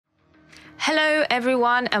Hello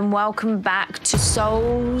everyone and welcome back to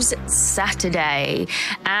Souls Saturday,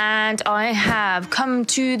 and I have come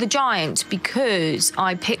to the giant because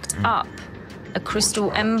I picked up a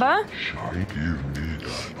crystal ember.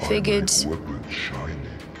 Figured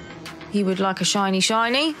he would like a shiny,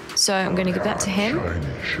 so I'm going to give that to him.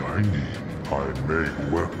 Shiny, I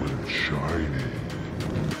make weapons shiny.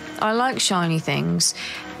 I like shiny things.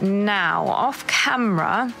 Now, off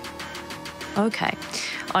camera, okay,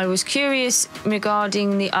 I was curious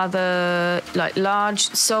regarding the other, like, large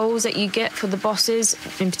souls that you get for the bosses,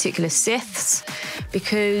 in particular Siths,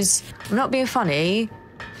 because I'm not being funny.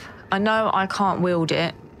 I know I can't wield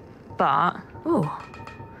it, but where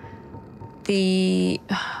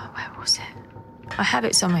was it? I have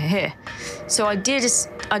it somewhere here. So I did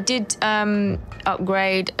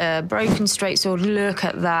upgrade a broken straight sword. Look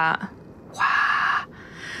at that! Wow.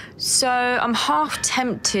 So I'm half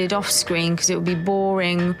tempted off screen because it would be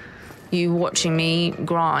boring you watching me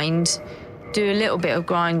grind. Do a little bit of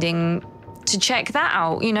grinding to check that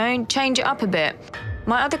out, you know, change it up a bit.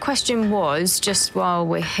 My other question was, just while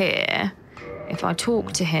we're here, if I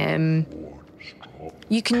talk to him,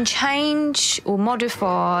 you can change or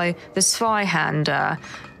modify the Zweihander.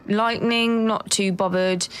 Lightning, not too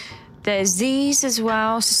bothered. There's these as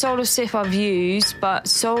well. So Soul of Sith I've used, but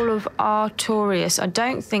Soul of Artorias, I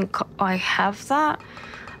don't think I have that.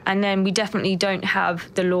 And then we definitely don't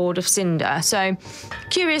have the Lord of Cinder. So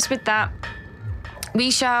curious with that. We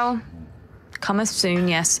shall cometh soon,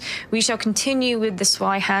 yes. We shall continue with the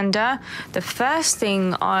Zweihander. The first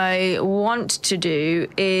thing I want to do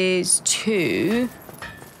is to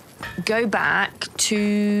go back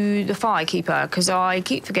to the Firekeeper, because I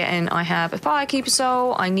keep forgetting I have a Firekeeper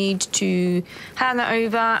soul. I need to hand that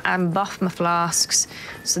over and buff my flasks.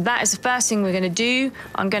 So that is the first thing we're going to do.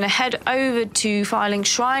 I'm going to head over to Firelink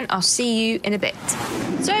Shrine. I'll see you in a bit.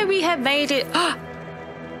 So we have made it.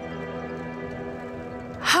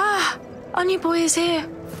 Onion Boy is here.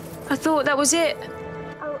 I thought that was it.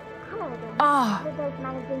 Oh, hello again. Oh. You're both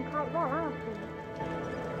managing quite well, aren't you?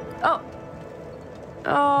 Oh. Oh,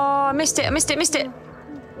 I missed it. I missed it. I will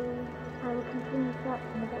continue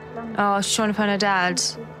searching a bit longer. Oh, I was trying to find her dad.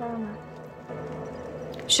 Thank you so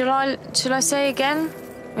much. Shall I say again?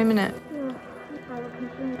 Wait a minute. Yes, I will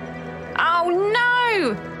continue. Oh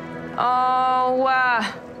no! Oh,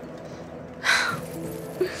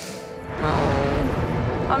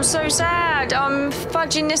 oh, I'm so sad. I'm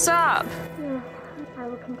fudging this up. Yes, I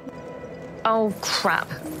will continue. Oh crap!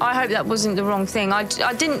 I hope that wasn't the wrong thing. I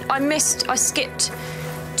skipped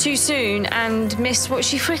too soon and missed what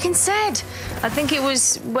she freaking said. I think it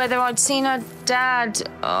was whether I'd seen her dad.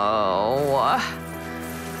 Oh,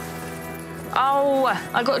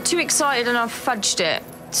 I got too excited and I fudged it.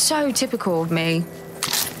 So typical of me.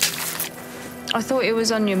 I thought it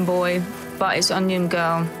was Onion Boy, but it's Onion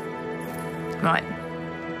Girl. Right.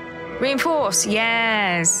 Reinforce,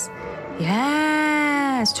 yes.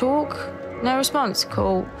 Yes, talk. No response,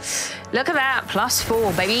 cool. Look at that,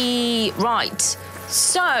 +4, baby. Right,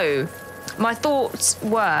 so my thoughts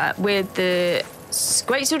were with the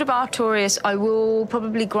Greatsword of Artorias, I will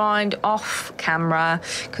probably grind off camera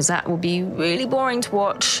because that will be really boring to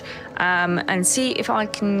watch, and see if I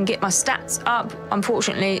can get my stats up.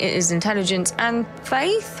 Unfortunately, it is intelligence and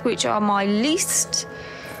faith, which are my least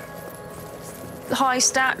high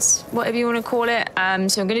stats, whatever you want to call it.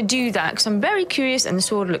 So I'm going to do that because I'm very curious, and the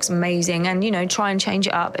sword looks amazing, and, you know, try and change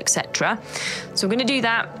it up, etc. So I'm going to do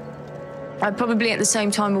that. I probably at the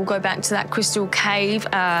same time will go back to that crystal cave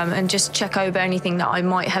and just check over anything that I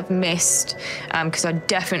might have missed, because I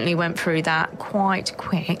definitely went through that quite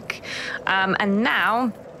quick. And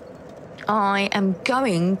now I am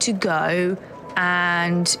going to go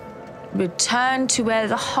and return to where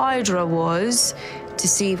the Hydra was to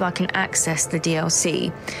see if I can access the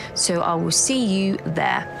DLC. So I will see you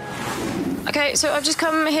there. Okay, so I've just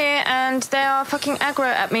come here and they are fucking aggro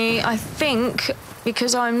at me, I think,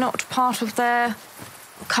 because I'm not part of their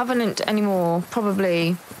covenant anymore,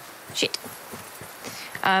 probably. Shit.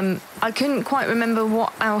 I couldn't quite remember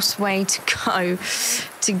what else way to go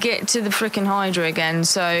to get to the frickin' Hydra again,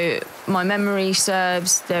 so my memory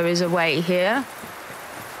serves there is a way here.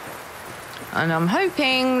 And I'm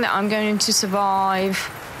hoping that I'm going to survive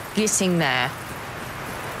getting there.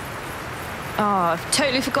 Oh, I've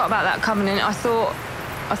totally forgot about that covenant. I thought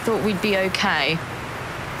we'd be okay.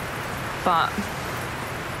 But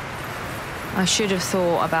I should have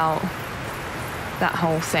thought about that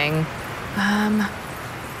whole thing.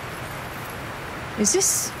 Is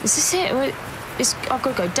this it? I've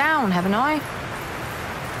got to go down, haven't I?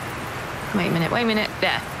 Wait a minute.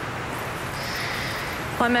 There.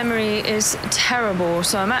 My memory is terrible,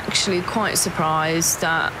 so I'm actually quite surprised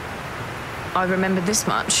that I remembered this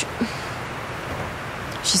much.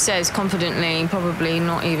 She says confidently, probably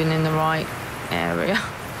not even in the right area.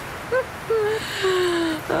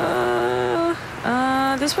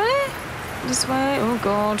 This way? This way? Oh,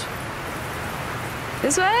 God.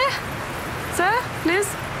 This way? Sir? Liz?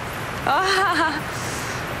 Ah,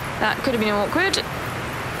 that could have been awkward.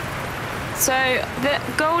 So the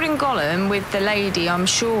golden golem with the lady, I'm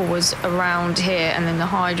sure, was around here, and then the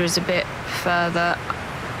Hydra's a bit further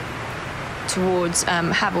towards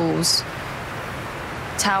Havel's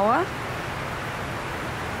tower.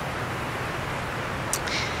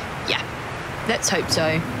 Yeah, let's hope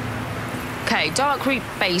so. Okay, Dark Reap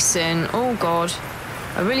Basin. Oh, God.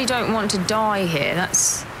 I really don't want to die here.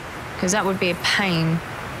 That's... because that would be a pain.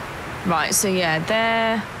 Right, so yeah,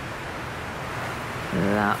 there...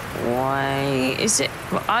 that way... is it...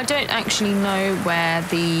 well, I don't actually know where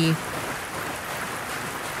the...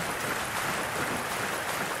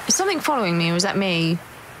 is something following me, or is that me?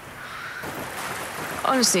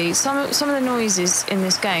 Honestly, some of the noises in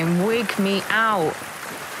this game wig me out.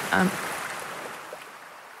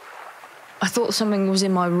 I thought something was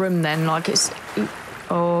in my room then, like it's...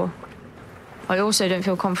 or... I also don't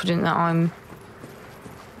feel confident that I'm...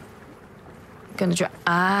 gonna try...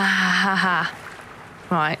 ah,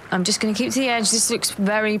 right, I'm just gonna keep to the edge. This looks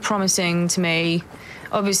very promising to me.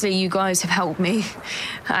 Obviously, you guys have helped me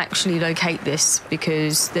actually locate this,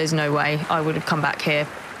 because there's no way I would have come back here.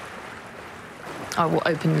 I will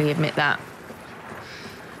openly admit that.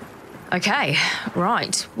 Okay,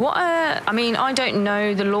 right. What, I mean, I don't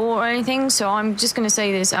know the law or anything, so I'm just going to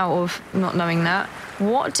say this out of not knowing that.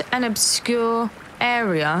 What an obscure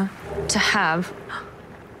area to have.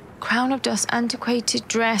 Crown of dust, antiquated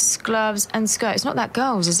dress, gloves, and skirt. It's not that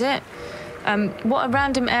girl's, is it? What a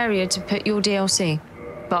random area to put your DLC.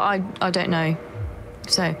 But I don't know.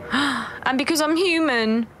 So, and because I'm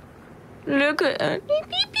human, look at her. Beep,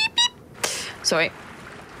 beep, beep, beep.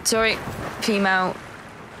 Sorry, female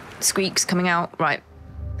squeaks coming out. Right,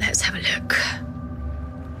 let's have a look.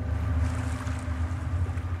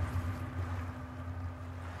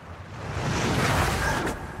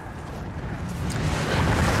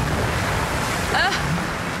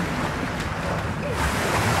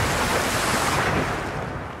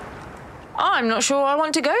 I'm not sure I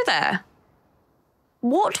want to go there.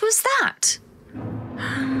 What was that?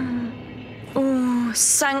 Oh,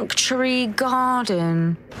 sanctuary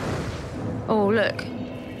garden. Oh, look.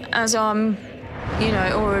 As I'm, you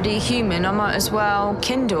know, already human, I might as well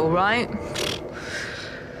kindle, right?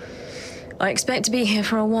 I expect to be here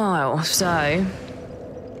for a while, so...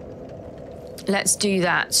 let's do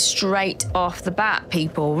that straight off the bat,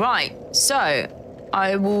 people. Right, so...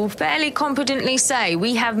 I will fairly confidently say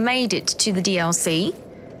we have made it to the DLC.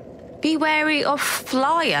 Be wary of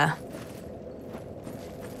Flyer.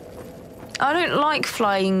 I don't like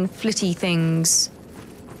flying flitty things.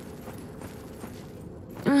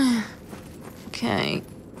 Okay.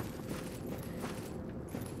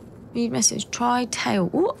 Read message. Try tail.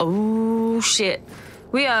 Ooh, oh, shit.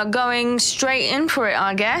 We are going straight in for it,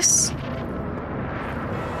 I guess.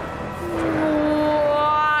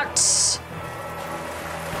 What?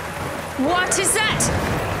 What is that?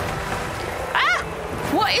 Ah!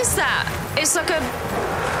 What is that? It's like a...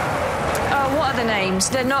 what are the names?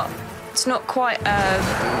 They're not... it's not quite...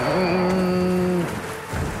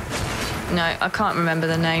 no, I can't remember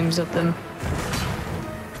the names of them.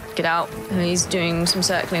 Get out. He's doing some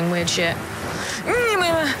circling weird shit.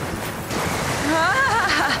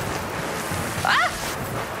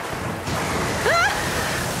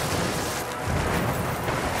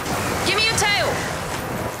 Give me your tail!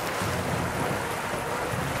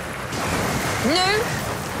 No!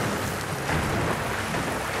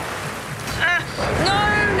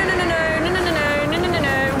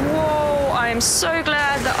 No. Whoa, I am so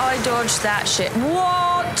glad that I dodged that shit.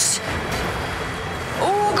 What?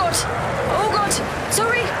 Oh, God. Oh, God.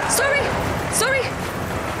 Sorry.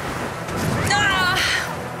 Ah!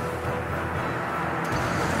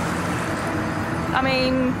 I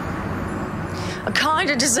mean, I kind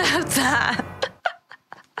of deserved that.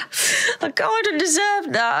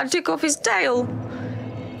 I took off his tail.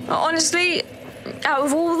 Honestly, out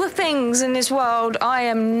of all the things in this world, I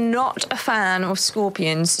am not a fan of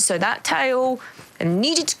scorpions. So that tail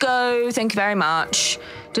needed to go. Thank you very much.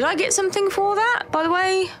 Did I get something for that, by the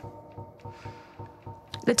way?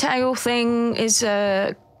 The tail thing is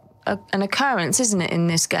an occurrence, isn't it, in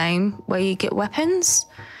this game, where you get weapons?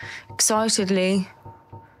 Excitedly.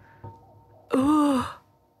 Ooh.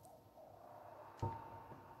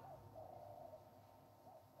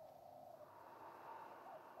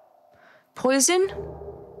 poison?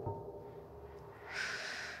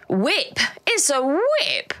 Whip! It's a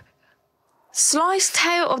whip! Sliced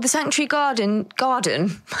tail of the sanctuary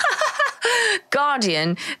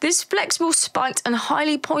Guardian. This flexible, spiked and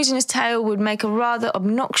highly poisonous tail would make a rather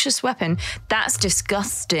obnoxious weapon. That's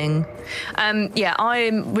disgusting. Yeah,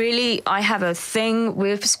 I have a thing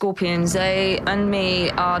with scorpions. They and me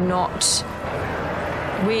are not...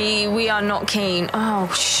 We are not keen.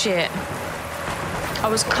 Oh, shit. I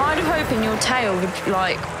was kind of hoping your tail would,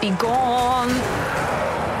 like, be gone.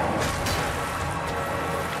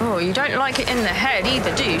 Oh, you don't like it in the head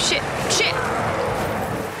either, do you? Shit, shit.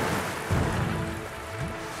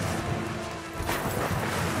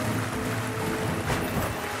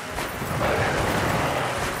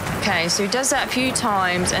 Okay, so he does that a few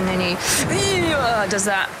times, and then he does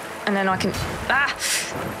that, and then I can...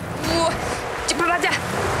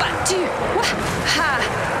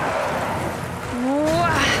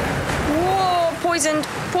 Whoa, poisoned,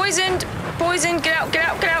 poisoned, poisoned. Get out, get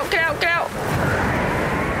out, get out, get out, get out.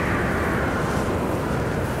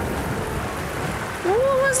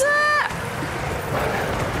 What was that?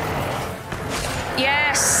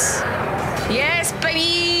 Yes. Yes,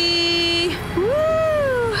 baby.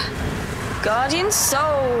 Woo. Guardian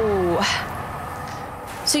soul.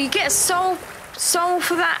 So you get a soul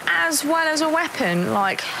for that as well as a weapon.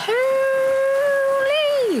 Like, holy.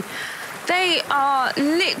 They are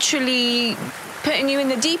literally putting you in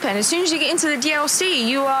the deep end. As soon as you get into the DLC,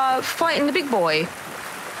 you are fighting the big boy.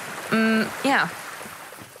 Yeah.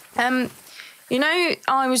 You know,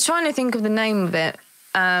 I was trying to think of the name of it,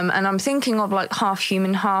 and I'm thinking of like half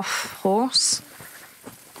human, half horse.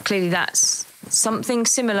 Clearly that's something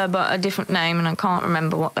similar but a different name, and I can't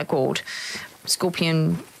remember what they're called.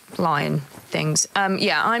 Scorpion, lion things.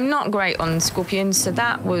 Yeah, I'm not great on scorpions, so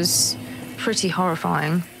that was pretty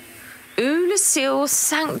horrifying. Ulasil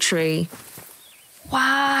Sanctuary.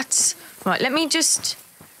 What? Right, let me just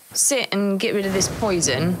sit and get rid of this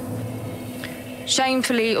poison.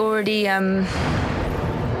 Shamefully already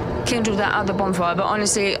kindled that other bonfire, but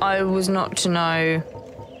honestly, I was not to know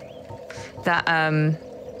that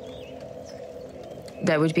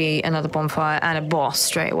there would be another bonfire and a boss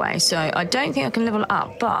straight away. So I don't think I can level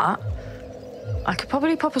up, but I could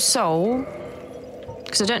probably pop a soul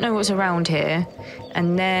because I don't know what's around here.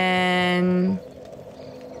 And then...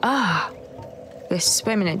 This,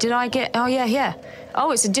 wait a minute, did I get... Oh, yeah.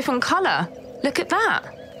 Oh, it's a different colour. Look at that.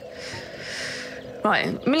 Right,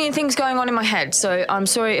 a million things going on in my head, so I'm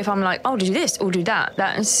sorry if I'm like, oh, do this or do that.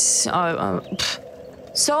 That's...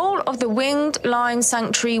 Soul of the Winged Lion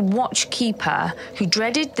Sanctuary Watchkeeper, who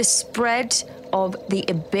dreaded the spread of the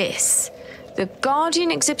abyss. The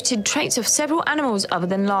Guardian exhibited traits of several animals other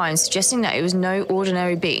than lions, suggesting that it was no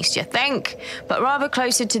ordinary beast, you think, but rather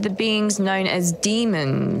closer to the beings known as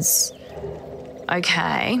demons.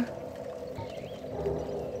 Okay.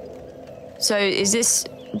 So is this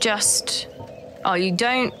just... Oh, you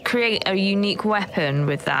don't create a unique weapon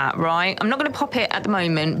with that, right? I'm not going to pop it at the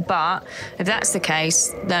moment, but if that's the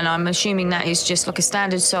case, then I'm assuming that is just like a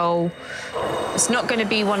standard soul. It's not going to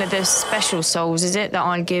be one of the special souls, is it, that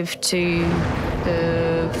I give to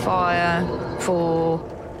the fire for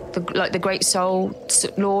the great soul,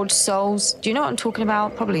 Lord souls? Do you know what I'm talking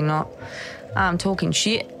about? Probably not. I'm talking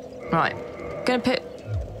shit. Right. Going to put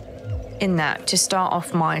in that to start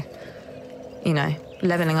off my, you know,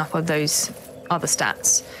 leveling up of those other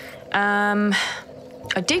stats.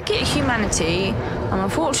 I did get humanity. I'm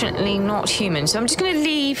unfortunately not human, so I'm just going to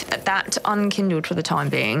leave that unkindled for the time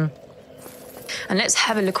being. And let's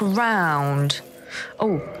have a look around.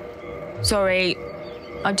 Oh, sorry.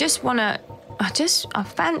 I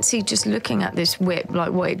fancy just looking at this whip,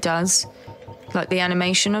 like what it does. Like the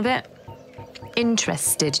animation of it.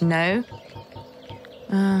 Interested, no?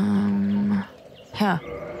 Here.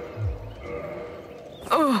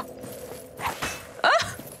 Oh!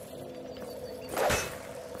 Ah!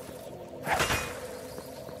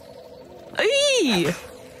 Eee!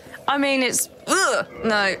 I mean, it's... Ugh!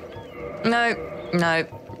 No.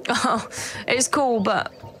 Oh, it's cool,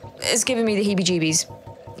 but it's giving me the heebie-jeebies.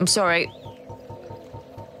 I'm sorry.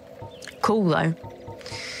 Cool, though.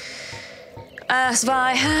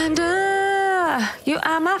 Sveihander, you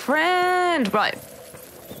are my friend. Right.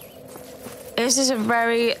 This is a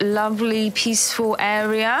very lovely, peaceful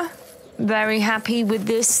area. Very happy with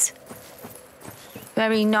this.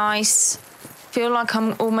 Very nice. Feel like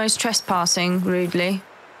I'm almost trespassing rudely.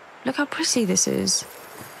 Look how pretty this is.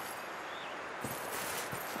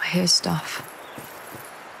 I hear stuff.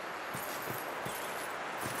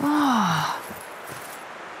 Oh.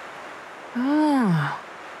 Oh.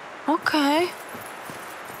 Okay.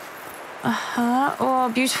 Uh-huh. Oh,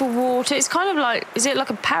 beautiful water. It's kind of like, is it like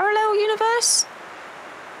a parallel universe?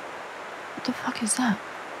 What the fuck is that?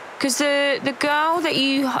 Because the girl that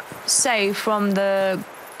you saved from the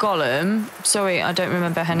golem, sorry, I don't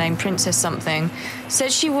remember her name, Princess something,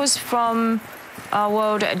 said she was from our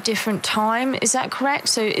world at a different time. Is that correct?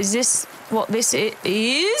 So is this what this is?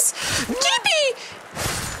 Yippee!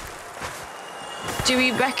 Do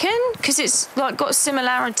we reckon? Because it's like got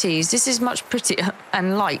similarities. This is much prettier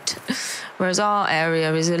and light, whereas our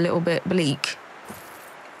area is a little bit bleak.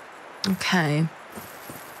 Okay.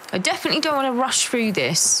 I definitely don't want to rush through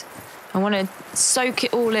this. I want to soak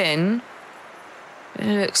it all in.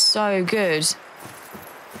 It looks so good.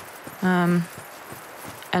 And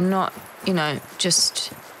not, you know,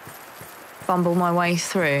 just bumble my way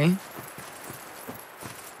through.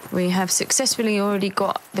 We have successfully already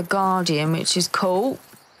got the Guardian, which is cool.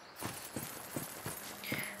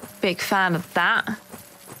 Big fan of that.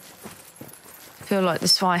 Feel like the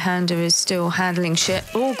Zweihander is still handling shit.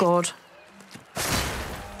 Oh, God.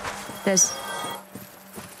 There's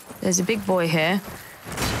a big boy here.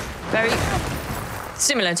 Very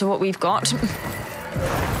similar to what we've got.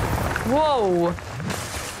 Whoa!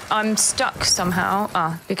 I'm stuck somehow.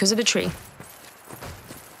 Ah, because of the tree.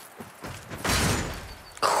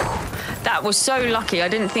 That was so lucky. I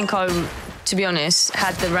didn't think I, to be honest,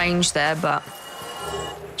 had the range there, but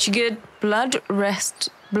she good. Blood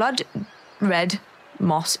red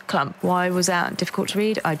moss clump. Why was that difficult to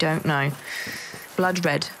read? I don't know. Blood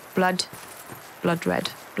red. Blood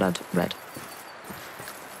red.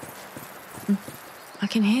 I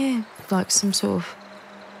can hear like some sort of...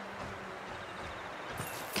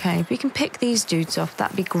 Okay, if we can pick these dudes off,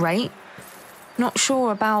 that'd be great. Not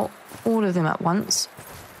sure about all of them at once.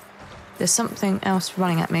 There's something else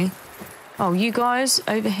running at me. Oh, you guys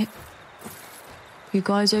over here. You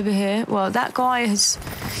guys over here. Well, that guy has...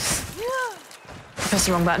 Pressed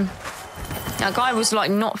the wrong button. That guy was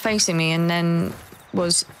like not facing me and then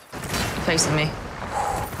was facing me.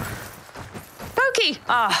 Pokey!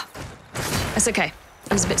 Ah, that's okay.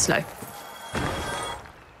 He's a bit slow.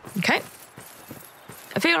 Okay.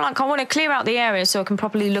 I feel like I want to clear out the area so I can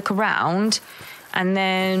properly look around, and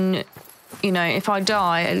then, you know, if I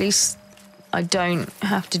die, at least I don't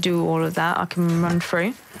have to do all of that. I can run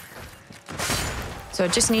through. So I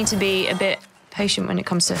just need to be a bit patient when it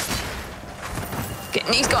comes to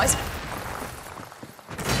getting these guys.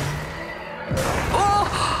 Oh!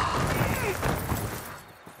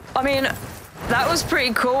 I mean, that was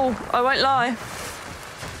pretty cool. I won't lie.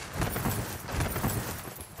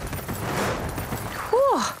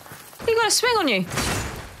 Whew. You got a swing on you.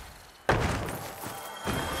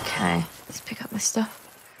 Okay, let's pick up this stuff.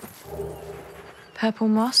 Purple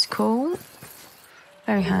moss, cool.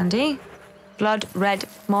 Very handy. Blood red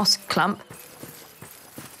moss clump.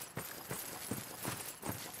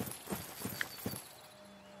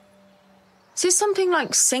 Is this something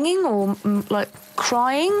like singing or like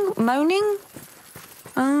crying, moaning?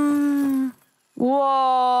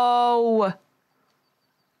 Whoa.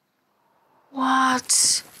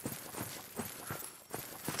 What?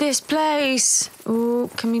 This place.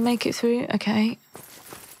 Oh, can we make it through? Okay.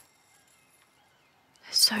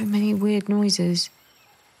 There's so many weird noises.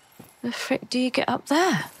 The frick do you get up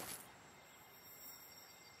there?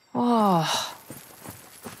 Oh.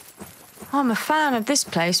 I'm a fan of this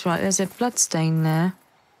place. Right, there's a bloodstain there.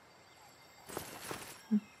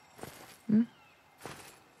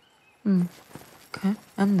 Okay,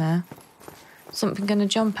 and there. Something gonna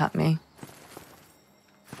jump at me.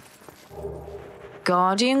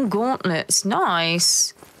 Guardian gauntlets,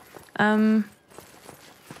 nice. I'm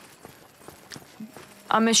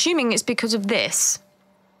assuming it's because of this.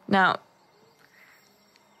 Now,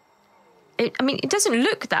 I mean, it doesn't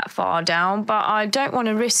look that far down, but I don't want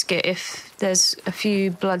to risk it if there's a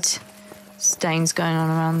few blood stains going on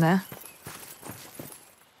around there.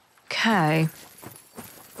 Okay.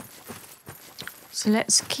 So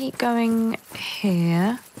let's keep going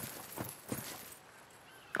here.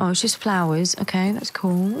 Oh, it's just flowers. Okay, that's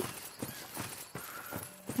cool.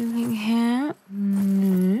 Anything here?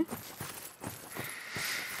 No.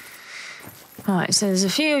 Right, so there's a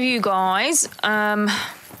few of you guys.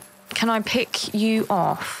 Can I pick you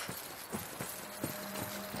off?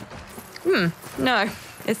 No,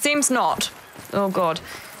 it seems not. Oh, God.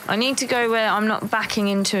 I need to go where I'm not backing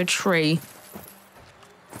into a tree.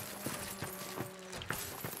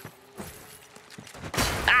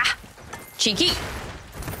 Ah! Cheeky!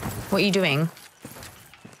 What are you doing?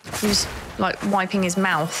 He's, like, wiping his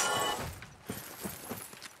mouth.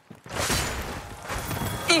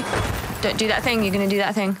 Don't do that thing. You're going to do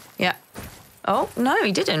that thing. Yeah. Oh, no,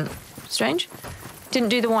 he didn't. Strange. Didn't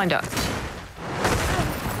do the wind-up.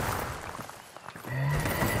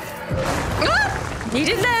 Ah! Need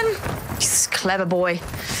it then. Clever boy.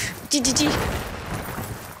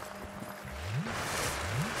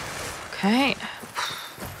 Okay.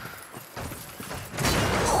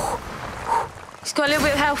 He's got a little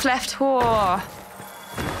bit of health left. Oh.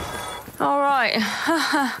 All right.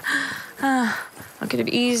 I could have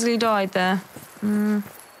easily died there.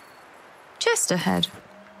 Chest ahead.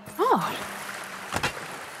 Oh.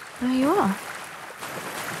 There you are.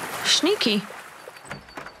 Sneaky.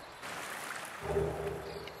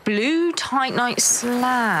 Blue titanite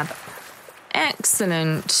slab.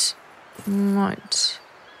 Excellent. Right.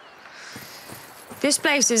 This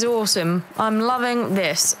place is awesome. I'm loving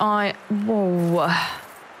this. Whoa.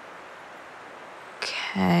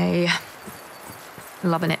 Okay.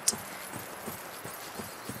 Loving it.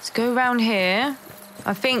 Let's go around here.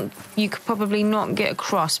 I think you could probably not get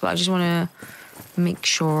across, but I just want to make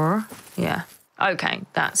sure. Yeah. Okay,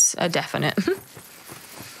 that's a definite.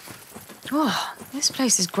 Oh, this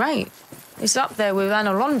place is great. It's up there with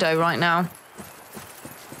Anolondo right now.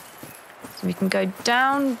 So we can go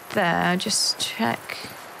down there, just check.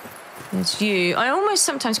 There's you. I almost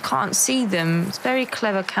sometimes can't see them. It's very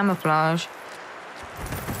clever camouflage.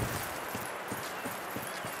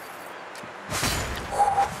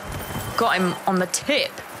 Got him on the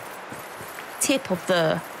tip of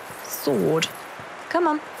the sword. Come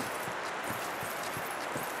on.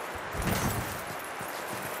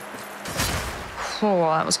 Oh,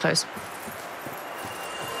 that was close.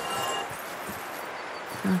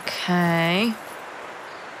 Okay.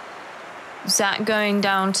 Is that going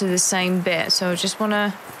down to the same bit? So I just want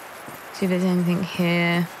to see if there's anything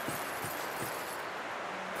here.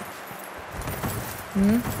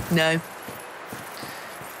 No.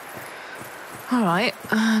 All right.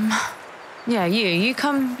 Yeah, you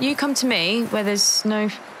come to me where there's no.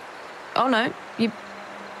 Oh no, you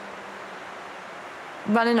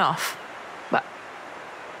running off. But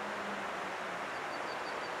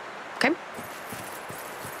okay.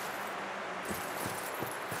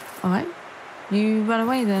 All right, you run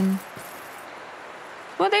away then.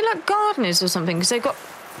 Well, they like gardeners or something because they've got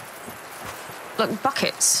like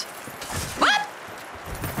buckets. What?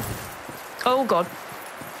 Oh God.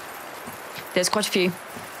 There's quite a few.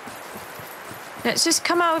 Let's just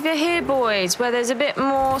come out over here, boys, where there's a bit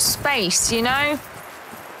more space, you know?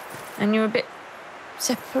 And you're a bit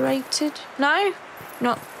separated. No?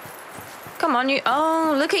 Not. Come on, you.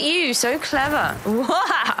 Oh, look at you. So clever.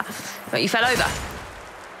 Wow. But you fell over.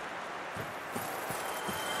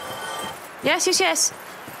 Yes, yes, yes.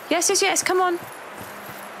 Yes, yes, yes. Come on.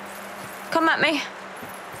 Come at me.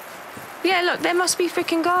 Yeah, look, there must be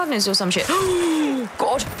freaking gardeners or some shit. Oh,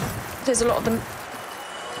 God. There's a lot of them.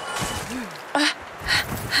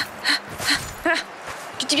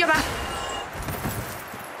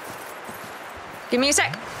 Give me a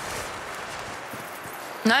sec.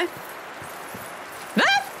 No?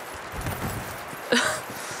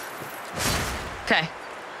 Okay.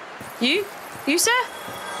 You, sir?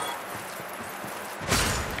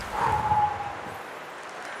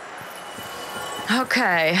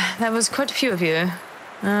 Okay, there was quite a few of you.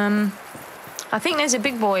 I think there's a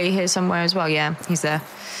big boy here somewhere as well. Yeah, he's there.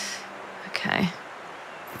 Okay.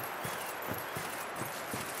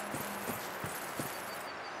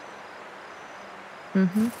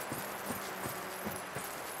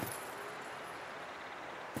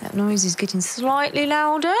 That noise is getting slightly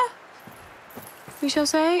louder, we shall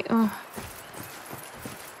say.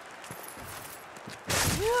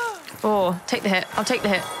 Oh, take the hit. I'll take the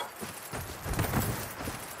hit.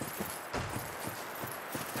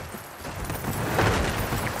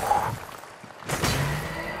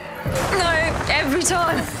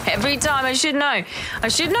 Every time, I should know.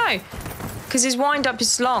 Because his wind-up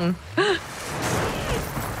is long.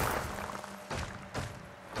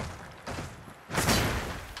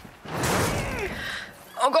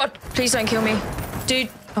 Oh God, please don't kill me. Dude,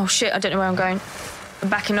 oh shit, I don't know where I'm going. I'm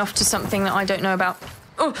backing off to something that I don't know about.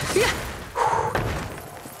 Oh, yeah.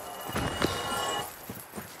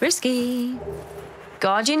 Risky.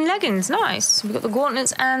 Guardian leggings, nice. We've got the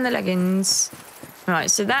gauntlets and the leggings.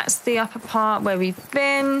 Right, so that's the upper part where we've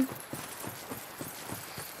been.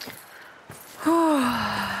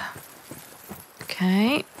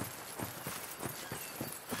 Okay.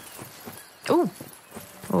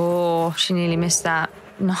 Oh, she nearly missed that.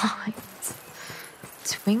 Nice.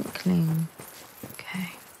 Twinkling.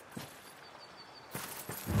 Okay.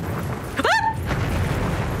 Ah!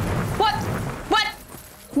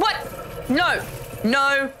 What? No.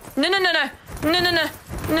 No.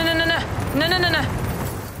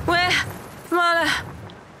 Where? Marla.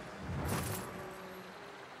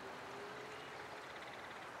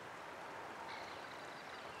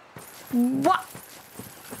 What?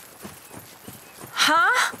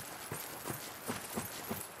 Huh?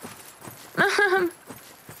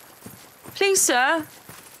 Please, sir.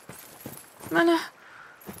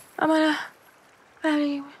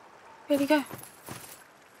 Where'd he go?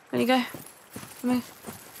 Where'd he go? Mana?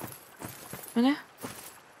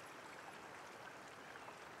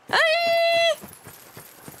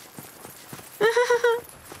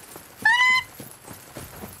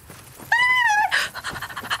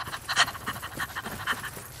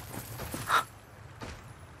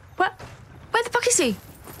 What? Where the fuck is he?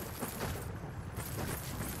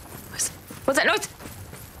 What's that noise?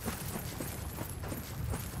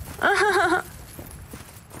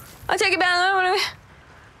 I take it back.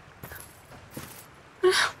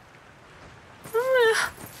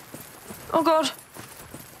 Oh God.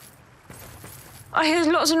 I hear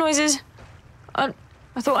lots of noises. I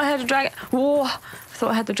thought I heard a dragon. Whoa. I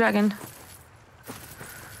thought I had the dragon.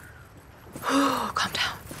 Calm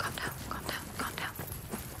down. Calm down. Calm down. Calm down.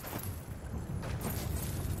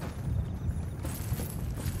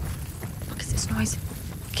 What is this noise?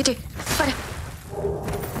 Kitty. Spider.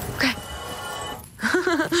 Okay.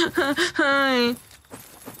 Hi.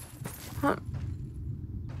 What?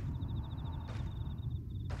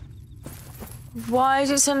 Why has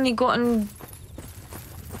it suddenly gotten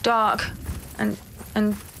dark and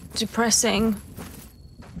depressing?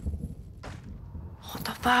 What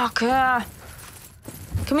the fuck? Can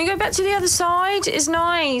we go back to the other side? It's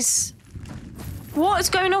nice. What is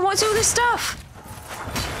going on? What's all this stuff?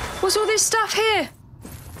 What's all this stuff here?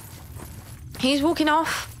 He's walking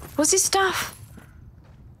off. What's this stuff?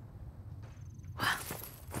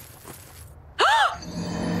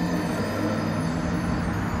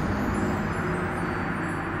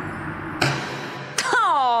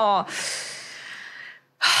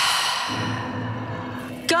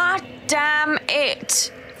 God damn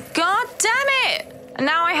it. God damn it. And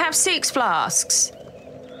now I have 6 flasks.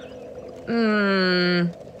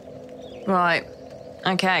 Right.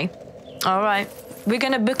 Okay. All right. We're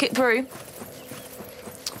going to book it through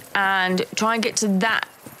and try and get to that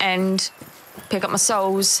end, pick up my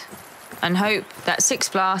souls, and hope that 6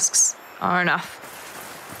 flasks are enough.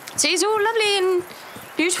 See, it's all lovely and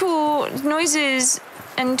beautiful noises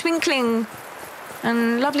and twinkling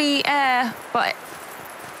and lovely air, but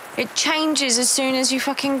it changes as soon as you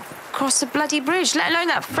fucking cross the bloody bridge, let alone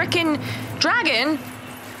that frickin' dragon.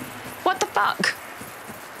 What the fuck?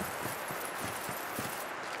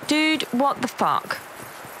 Dude, what the fuck?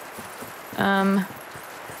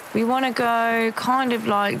 We want to go kind of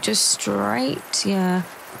like just straight, yeah.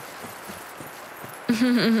 This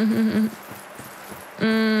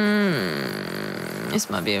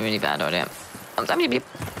might be a really bad idea. Oh,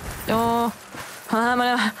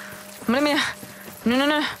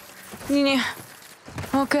 no.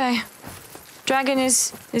 Okay. Dragon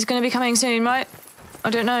is going to be coming soon, right? I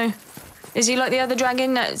don't know. Is he like the other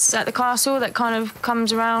dragon that's at the castle that kind of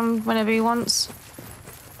comes around whenever he wants?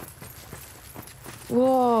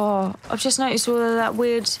 Whoa, I've just noticed all of that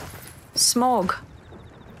weird smog.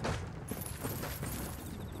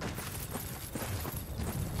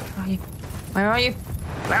 Where are you? Where are you?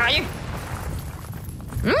 Where are you?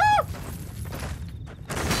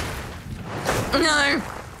 No!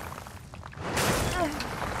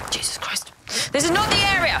 Jesus Christ. This is not the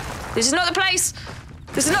area! This is not the place!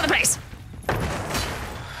 This is not the place!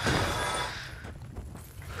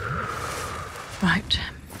 Right.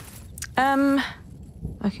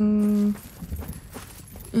 I can...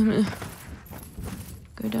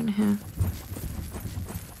 go down here.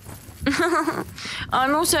 I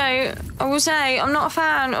will say, I'm not a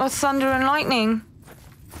fan of thunder and lightning.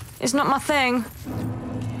 It's not my thing.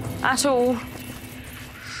 At all.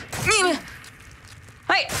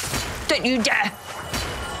 Hey! Don't you dare!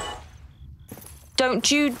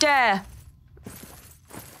 Don't you dare!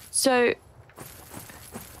 So...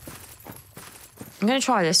 I'm gonna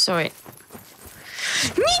try this, sorry.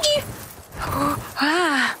 Need you!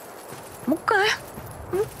 Ah. Okay.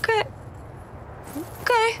 Okay.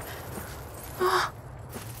 Okay. Oh.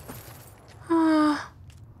 Oh.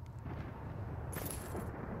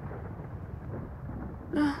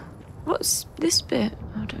 What's this bit?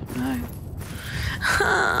 I don't know.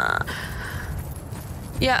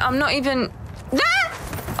 Yeah, I'm not even...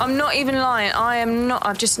 I'm not even lying.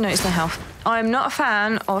 I've just noticed my health. I am not a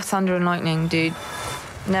fan of thunder and lightning, dude.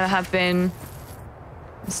 Never have been.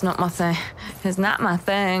 It's not my thing. It's not my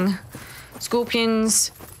thing.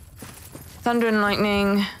 Scorpions. Thunder and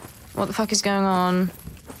lightning. What the fuck is going on?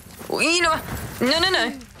 You know...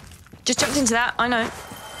 No. Just jumped into that. I know.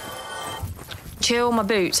 Chill my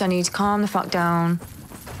boots. I need to calm the fuck down.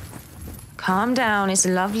 Calm down. It's a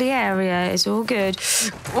lovely area. It's all good.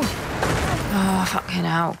 Oh, fucking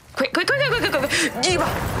hell. Quick.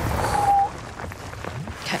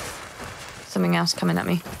 Okay. Something else coming at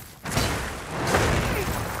me.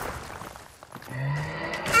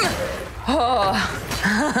 Oh.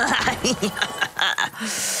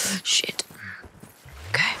 Shit.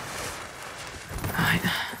 Okay. Right.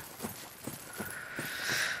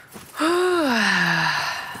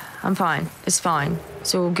 I'm fine. It's fine.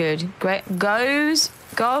 It's all good. Great. Goth's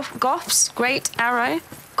great arrow.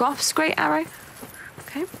 Goth's great arrow.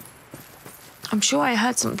 Okay. I'm sure I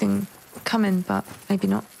heard something coming, but maybe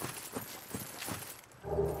not.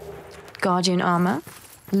 Guardian armor.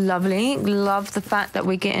 Lovely. Love the fact that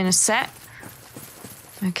we're getting a set.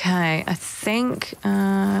 Okay. I think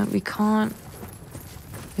we can't.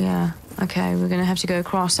 Yeah. Okay. We're going to have to go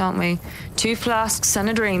across, aren't we? 2 flasks and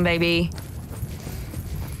a dream, baby.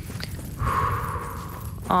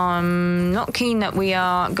 I'm not keen that we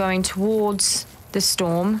are going towards the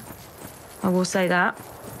storm. I will say that.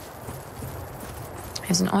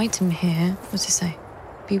 There's an item here. What's it say?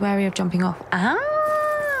 Be wary of jumping off.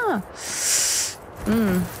 Ah!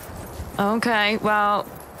 Okay, well,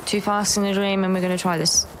 2 fast in a dream and we're going to try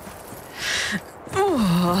this.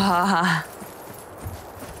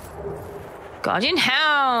 Guardian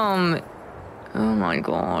helm! Oh my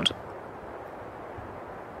god.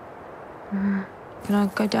 Can I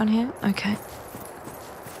go down here? Okay.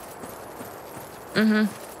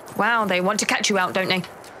 Wow, they want to catch you out, don't they?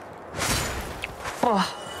 Oh.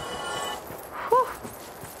 Whew.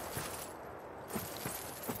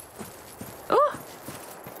 Oh.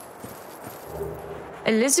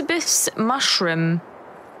 Elizabeth's mushroom.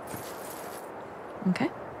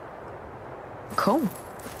 Okay. Cool.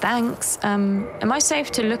 Thanks. Am I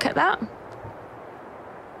safe to look at that?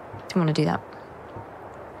 Don't want to do that.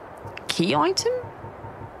 Key item?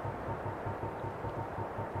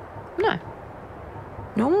 No.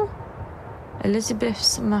 Normal?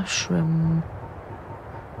 Elizabeth's mushroom.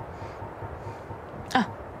 Ah.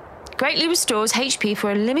 Greatly restores HP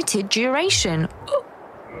for a limited duration. Oh.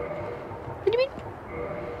 What do you mean?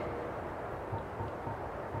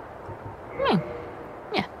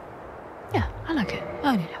 Yeah. Yeah, I like it.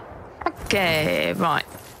 I need it. Okay, right.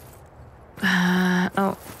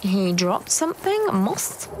 Oh, he dropped something? A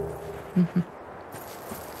moth?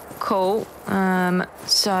 Cool.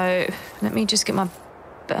 So let me just get my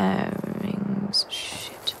bearings.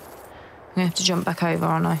 Shit. I'm gonna have to jump back over,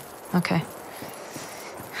 aren't I? Okay.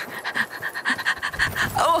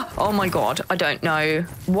 Oh my god. I don't know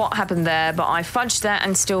what happened there, but I fudged that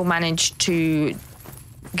and still managed to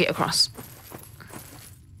get across.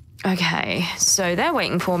 Okay, so they're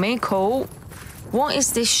waiting for me. Cool. What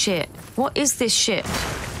is this shit? What is this shit?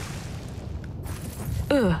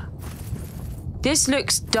 Ugh. This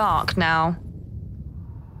looks dark now.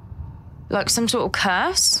 Like some sort of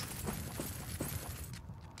curse?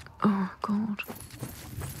 Oh, God.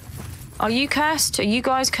 Are you cursed? Are you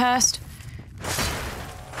guys cursed?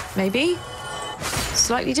 Maybe?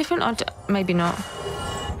 Slightly different? Maybe not.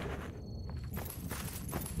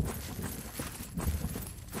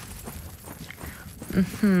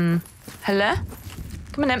 Hello?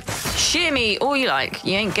 Come on then. Shear me all you like.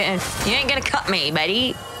 You ain't gonna cut me,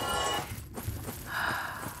 buddy.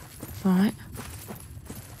 Right.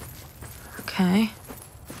 Okay.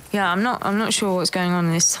 Yeah, I'm not sure what's going on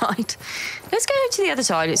this side. Let's go to the other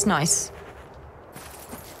side. It's nice.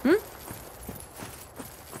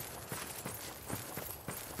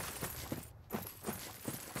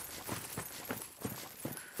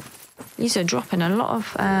 These are dropping a lot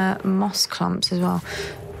of moss clumps as well.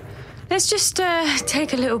 Let's just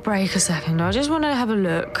take a little break a second. I just want to have a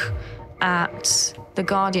look at the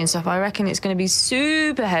Guardian stuff. I reckon it's going to be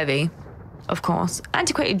super heavy, of course.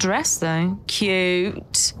 Antiquated dress, though.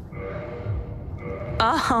 Cute.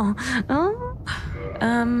 Oh.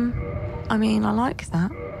 I mean, I like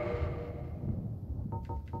that.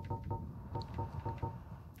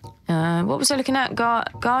 What was I looking at?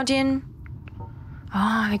 Guardian?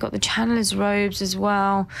 Ah, they got the Channeler's robes as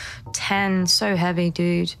well. 10, so heavy,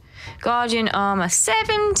 dude. Guardian armor,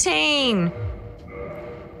 17.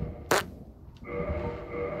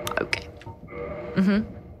 Okay.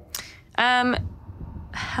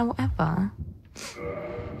 However,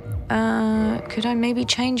 could I maybe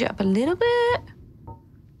change it up a little bit?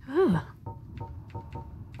 Ooh.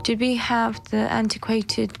 Did we have the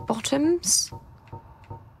antiquated bottoms?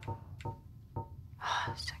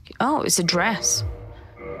 Oh, it's a dress.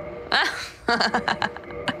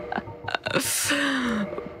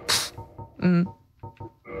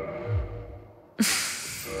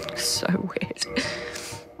 So weird.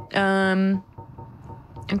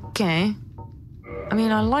 Okay. I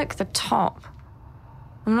mean, I like the top.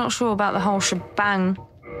 I'm not sure about the whole shebang.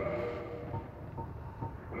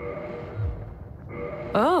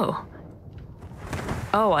 Oh.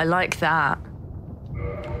 Oh, I like that.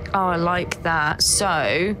 Oh, I like that.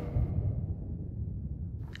 So,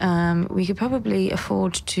 we could probably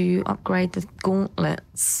afford to upgrade the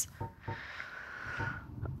gauntlets.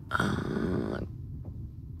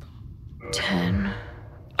 10.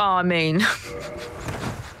 Oh, I mean,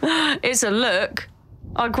 it's a look.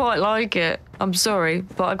 I quite like it. I'm sorry,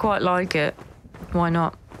 but I quite like it. Why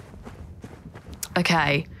not?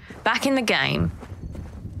 Okay, back in the game.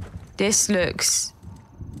 This looks...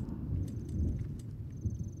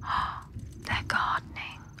 They're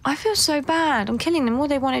gardening. I feel so bad. I'm killing them. All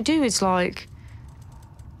they want to do is, like...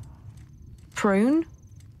 prune.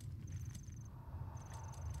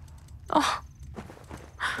 Oh.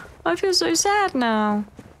 I feel so sad now.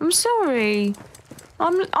 I'm sorry.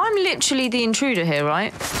 I'm literally the intruder here,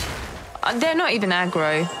 right? They're not even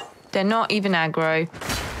aggro. They're not even aggro.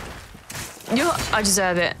 I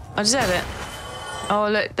deserve it. I deserve it. Oh,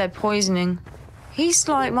 look, they're poisoning. He's,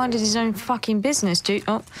 like, minded his own fucking business, dude.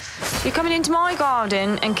 Oh, you're coming into my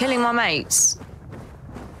garden and killing my mates.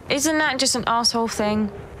 Isn't that just an asshole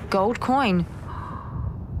thing? Gold coin.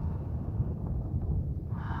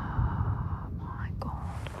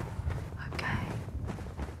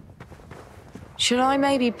 Should I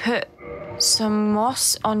maybe put some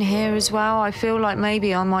moss on here as well? I feel like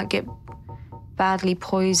maybe I might get badly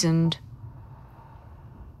poisoned.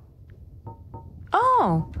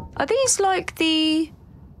 Oh, are these like the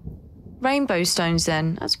rainbow stones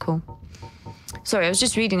then? That's cool. Sorry, I was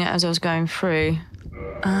just reading it as I was going through.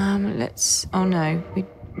 Oh no,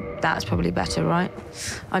 that's probably better, right?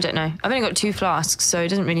 I don't know. I've only got 2 flasks, so it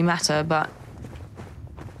doesn't really matter, but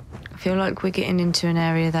I feel like we're getting into an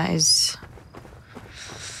area that is...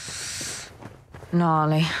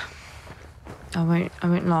 gnarly. I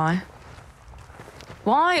won't lie.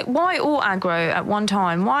 Why all aggro at one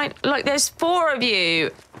time? Why? Like, there's 4 of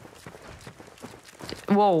you.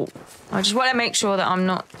 Whoa. I just want to make sure that I'm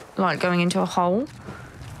not, like, going into a hole.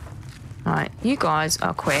 Right, you guys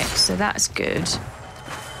are quick, so that's good.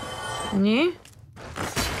 And you?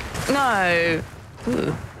 No.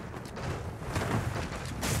 Ooh.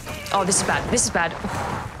 Oh, this is bad. This is bad.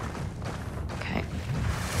 Okay.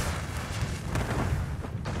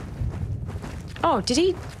 Oh, did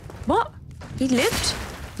he... What? He lived?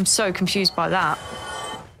 I'm so confused by that.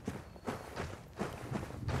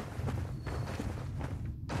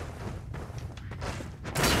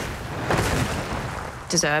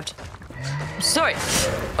 Deserved. Sorry.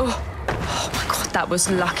 Oh my god, that was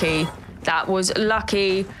lucky. That was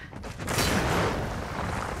lucky.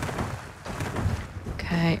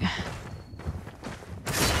 Okay.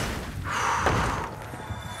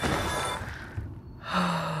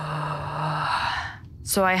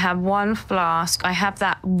 So I have 1 flask. I have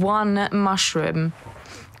that 1 mushroom.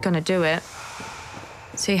 Gonna do it.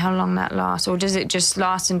 See how long that lasts. Or does it just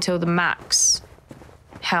last until the max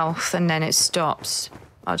health and then it stops?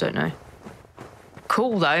 I don't know.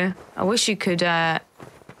 Cool, though. I wish you could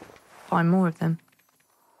find more of them.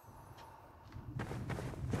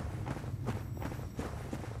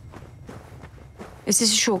 Is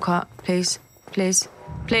this a shortcut? Please. Please.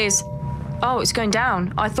 Please. Oh, it's going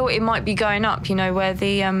down. I thought it might be going up, you know, where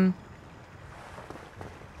the,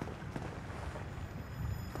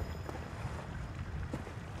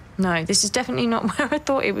 No, this is definitely not where I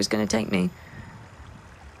thought it was going to take me.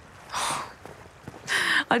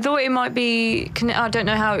 I thought it might be... I don't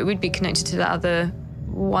know how it would be connected to that other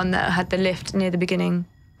one that had the lift near the beginning.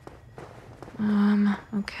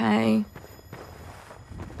 Okay.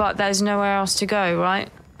 But there's nowhere else to go, right?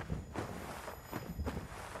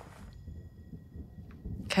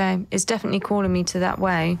 Okay, it's definitely calling me to that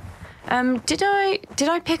way. Did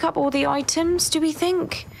I pick up all the items, do we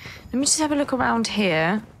think? Let me just have a look around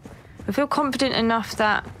here. I feel confident enough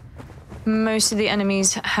that most of the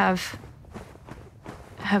enemies have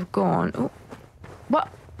gone. Oh, what?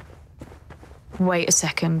 Wait a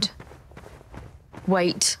second.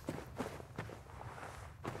 Wait.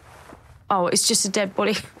 Oh, it's just a dead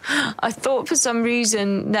body. I thought for some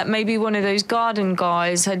reason that maybe one of those garden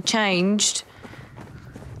guys had changed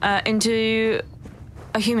into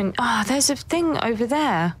a human. Ah, there's a thing over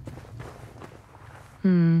there.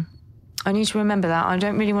 I need to remember that. I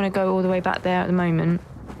don't really want to go all the way back there at the moment.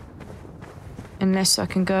 Unless I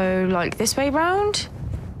can go, like, this way round?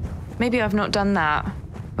 Maybe I've not done that.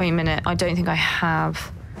 Wait a minute. I don't think I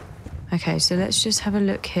have. Okay, so let's just have a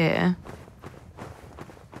look here.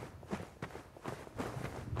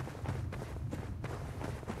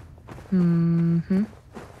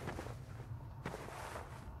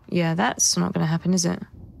 Yeah, that's not going to happen, is it?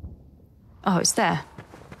 Oh, it's there.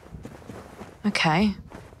 Okay.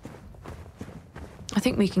 I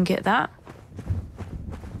think we can get that.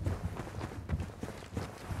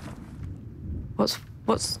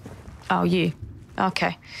 What's... Oh, you.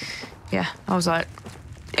 Okay. Yeah, I was like...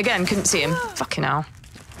 Again, couldn't see him. Fucking hell.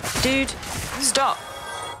 Dude, stop.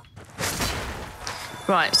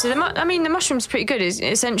 Right, so the mushroom's pretty good. It's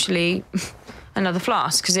essentially another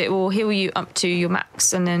flask, because it will heal you up to your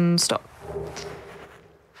max and then stop.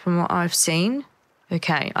 From what I've seen.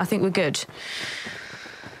 Okay, I think we're good.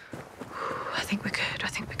 I think we're good. I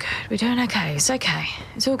think we're good. We're doing okay. It's okay.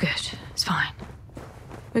 It's all good. It's fine.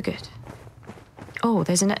 We're good. Oh,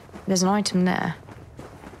 there's an item there.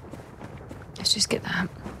 Let's just get that.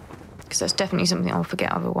 Because that's definitely something I'll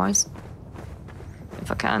forget otherwise.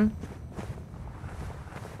 If I can.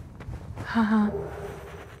 Haha.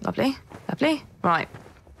 Lovely. Lovely. Right.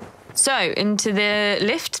 So, into the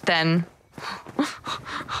lift then.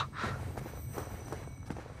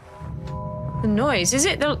 The noise. Is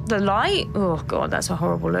it the light? Oh, God, that's a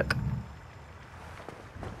horrible look.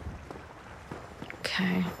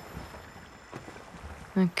 Okay.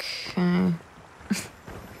 Okay.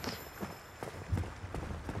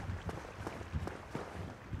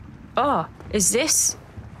 Oh, is this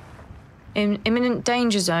in imminent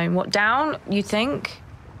danger zone? What, down, you think?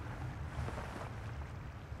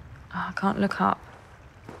 Oh, I can't look up.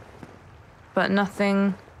 But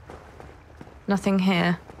nothing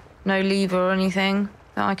here. No lever or anything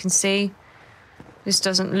that I can see. This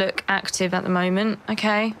doesn't look active at the moment.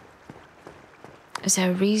 Okay. Is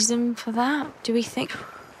there a reason for that, do we think?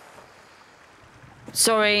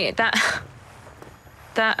 Sorry, that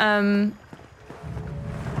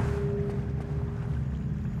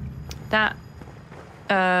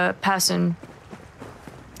person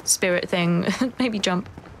spirit thing maybe jump.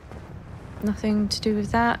 Nothing to do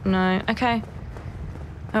with that? No. Okay.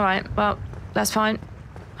 All right, well, that's fine.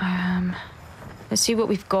 Let's see what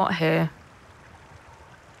we've got here.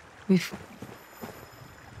 Have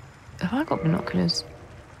I got binoculars?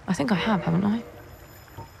 I think I have, haven't I?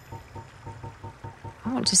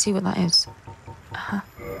 I want to see what that is.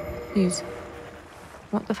 Use.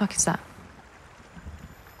 What the fuck is that?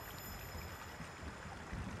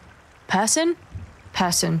 Person?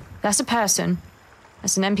 Person. That's a person.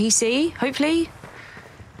 That's an NPC, hopefully.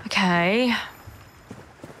 Okay.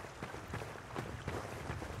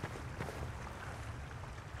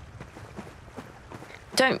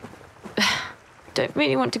 Don't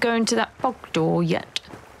really want to go into that bog door yet.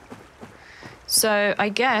 So I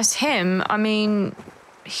guess him, I mean,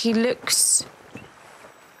 he looks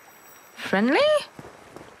friendly?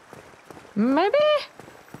 Maybe?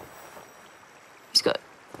 He's got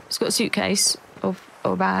a suitcase or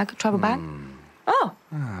a bag, a travel bag. Oh.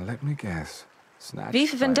 Let me guess. Snatched V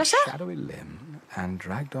for Vendetta? by a shadowy limb and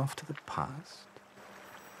dragged off to the past.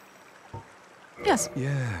 Yes.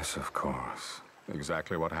 Yes, of course.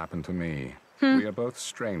 Exactly what happened to me. We are both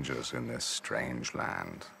strangers in this strange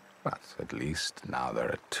land. But at least now there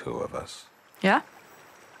are two of us. Yeah?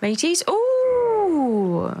 Mateys?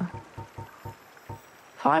 Ooh!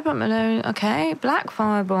 Firebomb alone. Okay. Black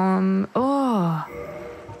firebomb. Oh.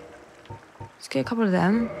 Let's get a couple of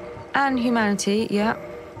them. And humanity. Yeah.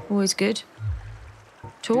 Always good.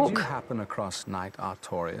 Talk. Did you happen across Knight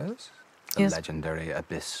Artorias? The legendary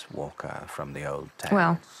abyss walker from the old tales?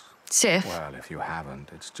 Well, Sith. Well, if you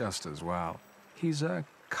haven't, it's just as well. He's a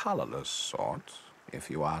colorless sort, if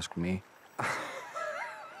you ask me.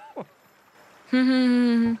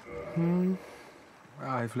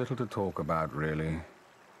 I've little to talk about, really.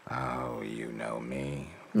 Oh, you know me.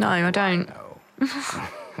 No, I don't. No.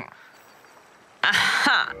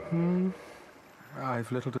 Aha!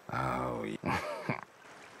 I've little to... Oh,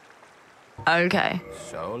 Okay.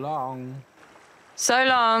 so long. So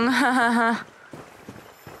long.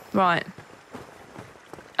 Right.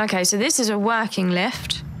 Okay, so this is a working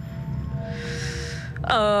lift.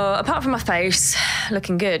 Apart from my face,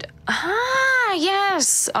 looking good. Ah,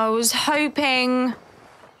 yes. I was hoping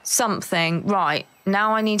something. Right.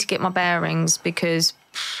 Now I need to get my bearings because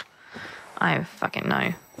I don't fucking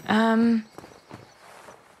know.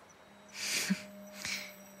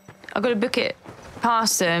 I've got to book it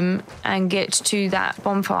past them and get to that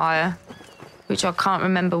bonfire, which I can't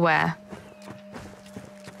remember where.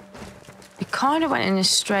 We kind of went in a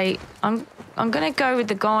straight... I'm going to go with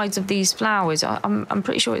the guides of these flowers. I'm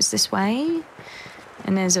pretty sure it's this way.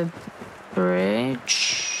 And there's a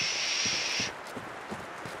bridge.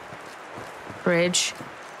 Bridge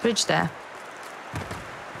there.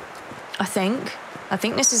 I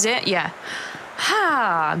think this is it. Yeah.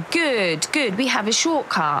 Ha! Good. We have a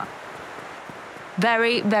shortcut.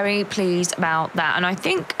 very, very pleased about that. And I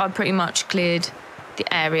think I pretty much cleared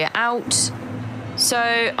the area out. So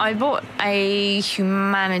I bought a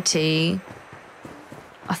humanity.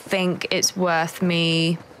 I think it's worth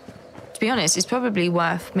me, to be honest, it's probably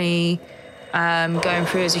worth me going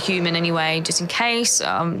through as a human anyway, just in case.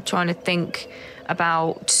 I'm trying to think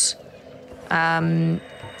about,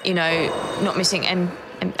 you know, not missing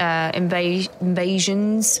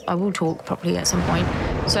invasions. I will talk properly at some point.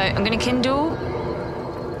 So I'm going to kindle.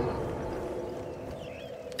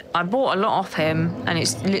 I bought a lot off him, and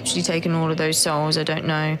it's literally taken all of those souls. I don't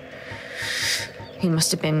know. He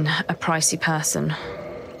must have been a pricey person.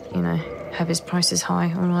 You know, have his prices high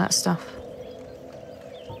and all that stuff.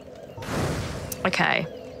 Okay.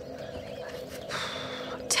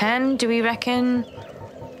 10, do we reckon?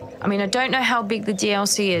 I mean, I don't know how big the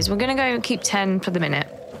DLC is. We're going to go and keep 10 for the minute.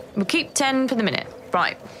 We'll keep 10 for the minute.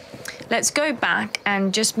 Right. Let's go back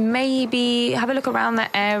and just maybe have a look around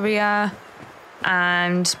that area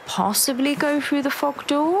and possibly go through the fog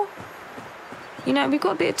door. You know, we've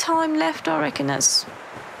got a bit of time left. I reckon that's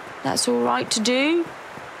all right to do.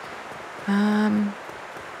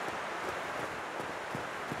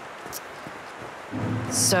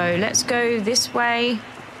 So let's go this way.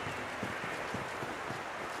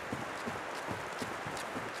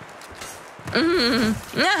 No.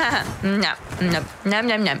 Nope. And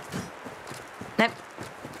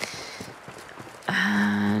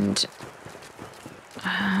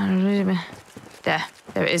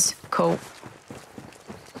there it is. Cool.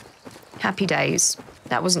 Happy days.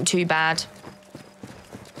 That wasn't too bad.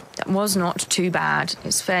 That was not too bad.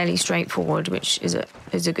 It's fairly straightforward, which is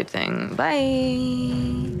a good thing. Bye.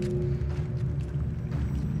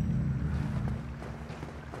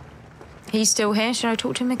 He's still here. Should I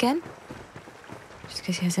talk to him again? Just in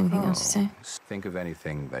case he has anything else to say. Think of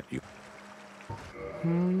anything that you...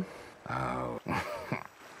 Oh.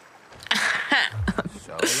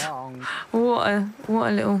 So long. What a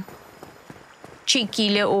little cheeky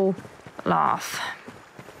little laugh.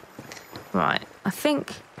 Right, I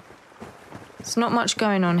think there's not much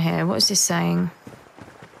going on here. What is this saying?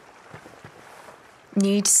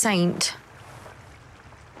 Need saint.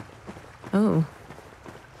 Oh.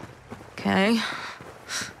 Okay.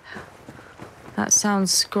 That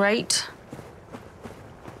sounds great.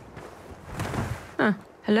 Huh.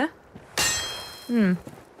 Hello?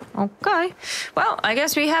 Okay. Well, I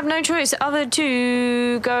guess we have no choice other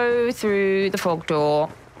to go through the fog door.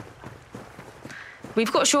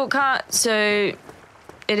 Get a shortcut, so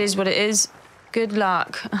it is what it is. Good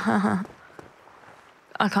luck. I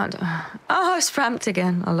can't... Oh, it's ramped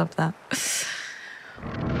again. I love that.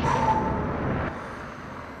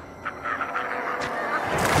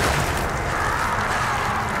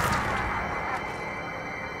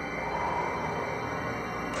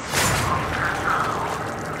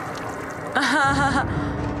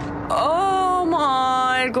 Oh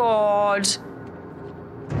my god.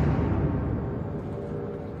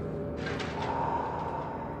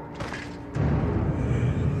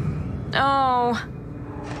 Oh.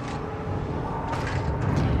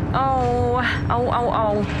 Oh. Oh.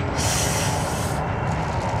 Oh.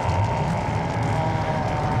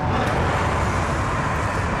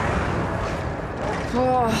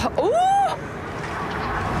 Oh.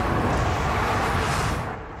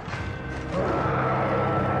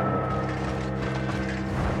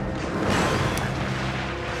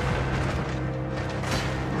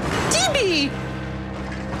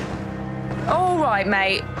 All right,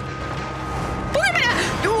 mate. Wait a minute!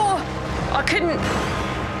 Oh, I couldn't.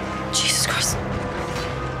 Jesus Christ.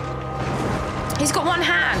 He's got one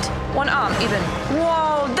hand, one arm, even.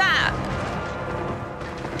 Whoa, that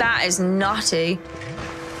is nutty.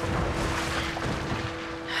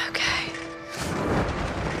 Okay.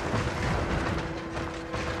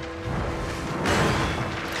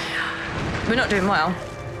 We're not doing well.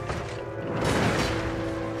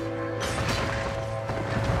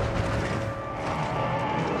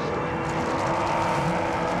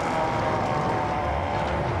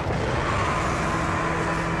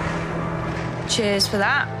 Cheers for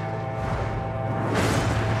that.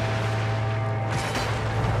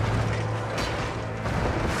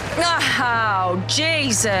 Oh,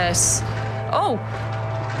 Jesus. Oh.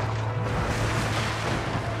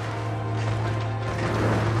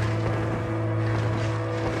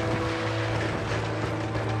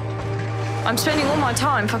 I'm spending all my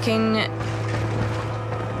time fucking...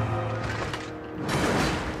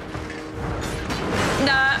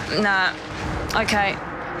 Nah. Okay.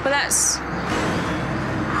 But that's...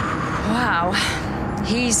 Wow.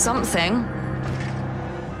 He's something.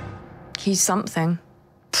 He's something.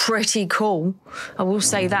 Pretty cool. I will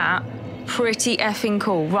say that. pretty effing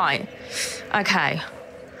cool. Right. Okay.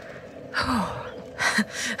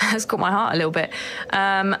 That's got my heart a little bit.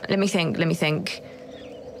 Let me think.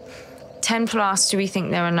 10 flasks, do we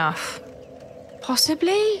think they're enough?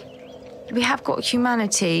 Possibly? We have got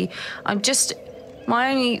humanity.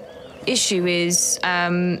 My only issue is,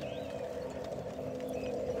 I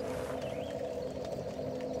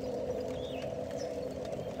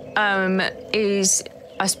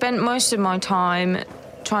spent most of my time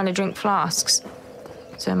trying to drink flasks.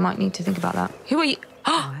 So I might need to think about that. Who are you?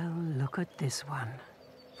 Well, look at this one.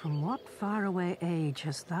 From what faraway age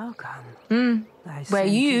hast thou come? Thy Where scent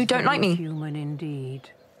you is don't very like me. Human indeed,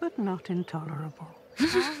 but not intolerable.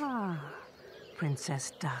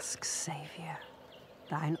 Princess Dusk's savior.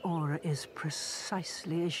 Thine aura is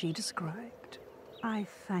precisely as she described. I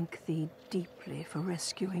thank thee deeply for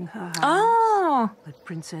rescuing her. Oh! But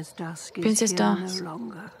Princess Dusk is Princess here Dusk. no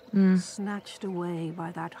longer, snatched away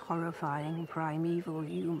by that horrifying primeval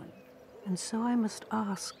human. And so I must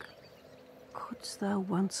ask, couldst thou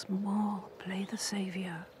once more play the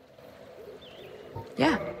savior?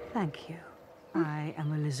 Yeah. Thank you. I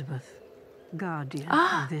am Elizabeth, guardian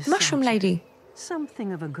Ah, of this mushroom sanctuary. lady.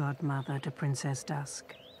 Something of a godmother to Princess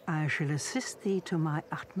Dusk. I shall assist thee to my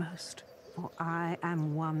utmost, for I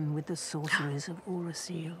am one with the sorceries of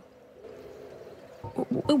Urasil.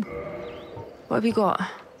 Ooh. What have you got?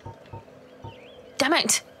 Damn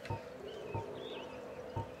it!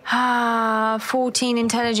 14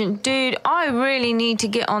 intelligent. Dude, I really need to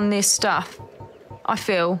get on this stuff. I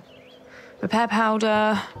feel. Repair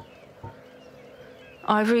powder.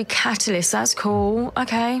 Ivory catalyst, that's cool.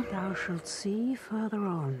 Okay. Thou shalt see further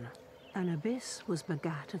on. An abyss was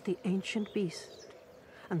begat of the ancient beast,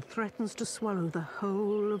 and threatens to swallow the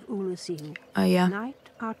whole of Ulasil. Oh, yeah. Knight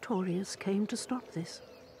Artorias came to stop this.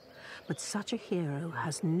 But such a hero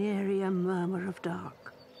has nary a murmur of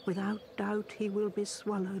dark. Without doubt he will be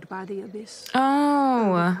swallowed by the abyss.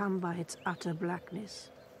 Oh. Overcome by its utter blackness.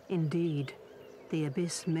 Indeed, the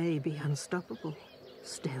abyss may be unstoppable.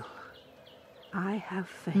 Still, I have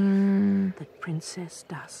faith that Princess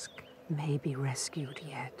Dusk may be rescued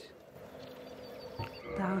yet.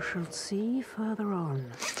 Thou shalt see further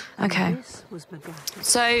on. Okay. This was begun.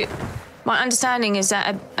 So, my understanding is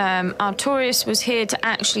that Artorias was here to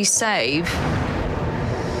actually save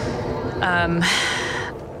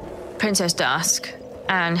Princess Dusk,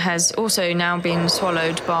 and has also now been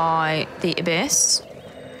swallowed by the abyss,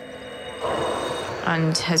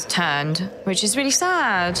 and has turned, which is really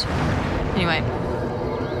sad. Anyway,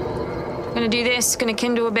 gonna do this, gonna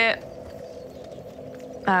kindle a bit.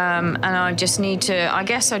 And I just need to, I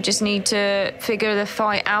guess I just need to figure the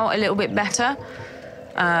fight out a little bit better.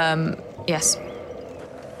 Yes.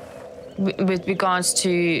 With regards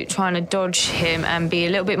to trying to dodge him and be a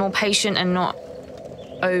little bit more patient and not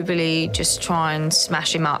overly just try and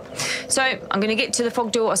smash him up. So I'm going to get to the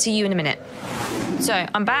fog door. I'll see you in a minute. So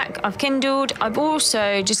I'm back. I've kindled. I've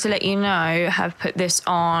also, just to let you know, have put this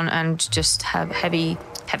on and just have heavy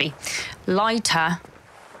lighter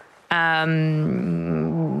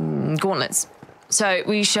gauntlets. So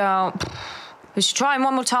we shall try him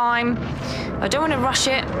one more time. I don't want to rush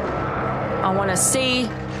it. I want to see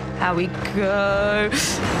how we go.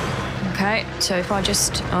 Okay, so if I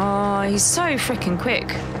just... Oh, he's so freaking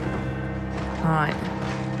quick. All right.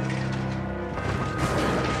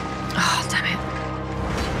 Oh, damn it.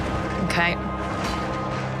 Okay.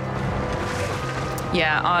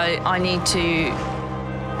 Yeah, I need to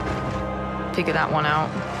figure that one out.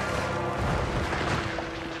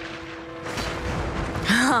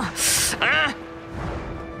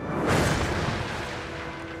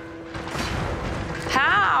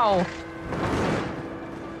 How?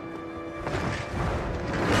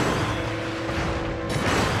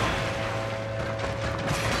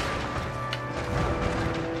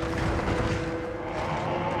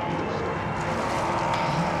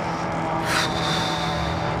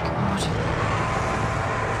 God.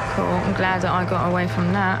 Cool, I'm glad that I got away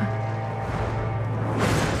from that.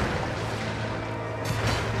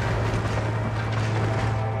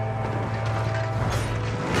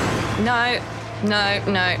 No,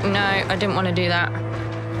 I didn't want to do that.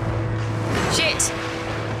 Shit!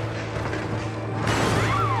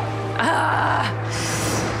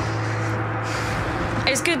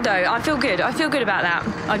 It's good though, I feel good about that.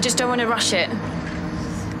 I just don't want to rush it.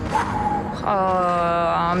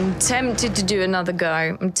 Oh, I'm tempted to do another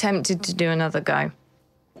go.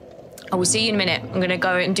 I will see you in a minute. I'm gonna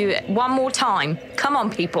go and do it one more time. Come on,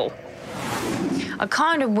 people. I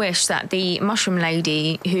kind of wish that the mushroom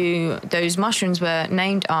lady who those mushrooms were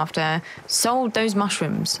named after sold those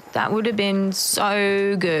mushrooms. That would have been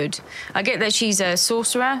so good. I get that she's a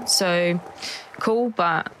sorcerer, so cool,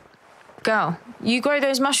 but girl, you grow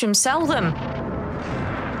those mushrooms, sell them.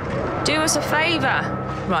 Do us a favor.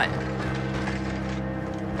 Right.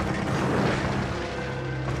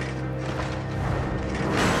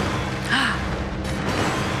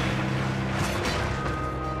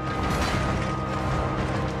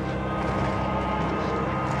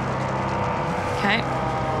 Okay.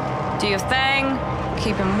 Do your thing.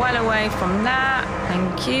 Keep him well away from that.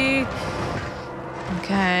 Thank you.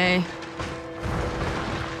 Okay.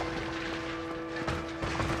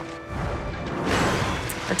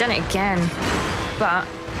 I've done it again, but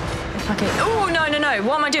if I can... Oh, no, no, no.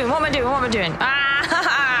 What am I doing? What am I doing? What am I doing?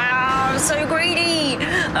 Ah, I'm so greedy.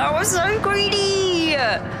 I was so greedy.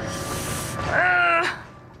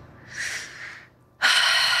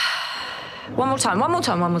 One more time, one more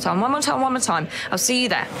time, one more time, one more time, one more time. I'll see you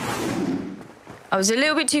there. I was a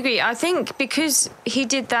little bit too greedy. I think because he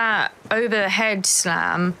did that over the head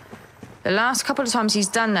slam, the last couple of times he's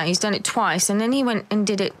done that, he's done it twice, and then he went and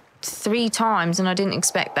did it 3 times, and I didn't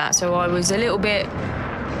expect that. So I was a little bit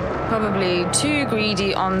probably too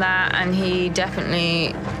greedy on that, and he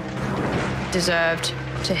definitely deserved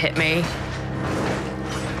to hit me.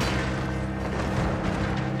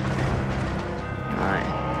 Right.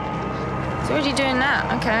 He's already doing that,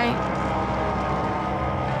 okay.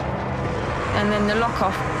 And then the lock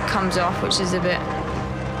off comes off, which is a bit...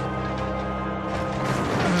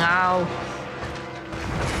 Ow.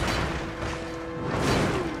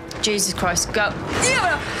 Jesus Christ, go.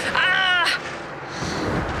 Ah!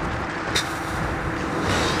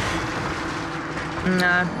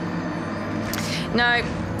 No. No,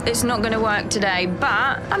 it's not going to work today.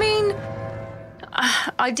 But, I mean,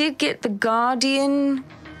 I did get the Guardian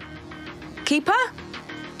Keeper?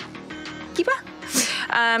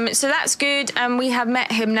 So that's good, and we have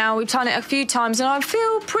met him now. We've done it a few times, and I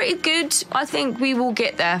feel pretty good. I think we will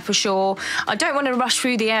get there for sure. I don't want to rush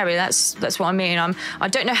through the area. That's what I mean. I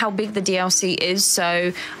don't know how big the DLC is,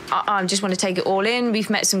 so I just want to take it all in. We've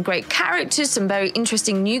met some great characters, some very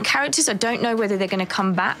interesting new characters. I don't know whether they're going to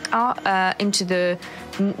come back into the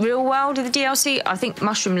real world of the DLC. I think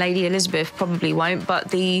Mushroom Lady Elizabeth probably won't, but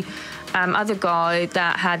the other guy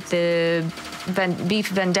that had the Beef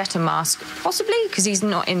Vendetta mask, possibly, because he's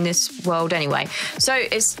not in this world anyway. So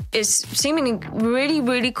it's seemingly really,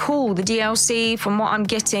 really cool. The DLC, from what I'm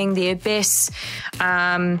getting, the Abyss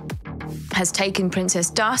has taken Princess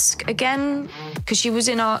Dusk again, because she was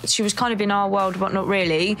kind of in our world, but not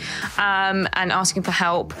really, and asking for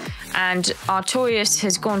help. And Artorias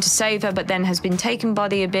has gone to save her, but then has been taken by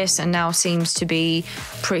the Abyss and now seems to be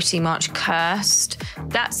pretty much cursed.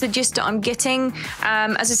 That's the gist that I'm getting.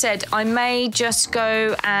 As I said, I may just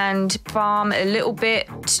go and farm a little bit,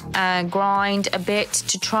 grind a bit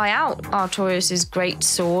to try out Artorias' great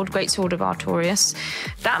sword of Artorias.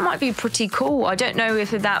 That might be pretty cool. I don't know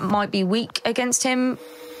if that might be weak against him.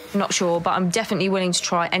 Not sure, but I'm definitely willing to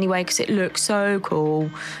try anyway because it looks so cool.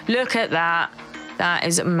 Look at that. That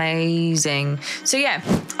is amazing. So yeah,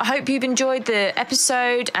 I hope you've enjoyed the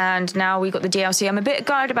episode, and now we got the DLC. I'm a bit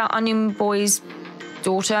gutted about Onion Boy's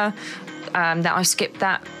daughter, that I skipped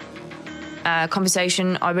that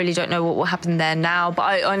conversation. I really don't know what will happen there now, but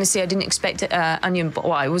I didn't expect Onion Boy,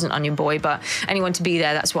 well, it wasn't Onion Boy, but anyone to be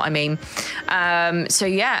there, that's what I mean. So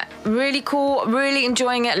yeah, really cool, really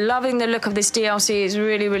enjoying it, loving the look of this DLC. It's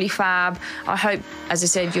really, really fab. I hope, as I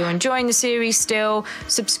said, you're enjoying the series still.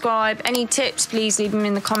 Subscribe. Any tips, please leave them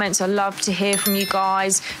in the comments. I love to hear from you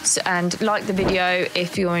guys, and like the video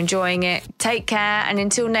if you're enjoying it. Take care, and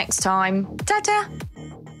until next time, ta-ta.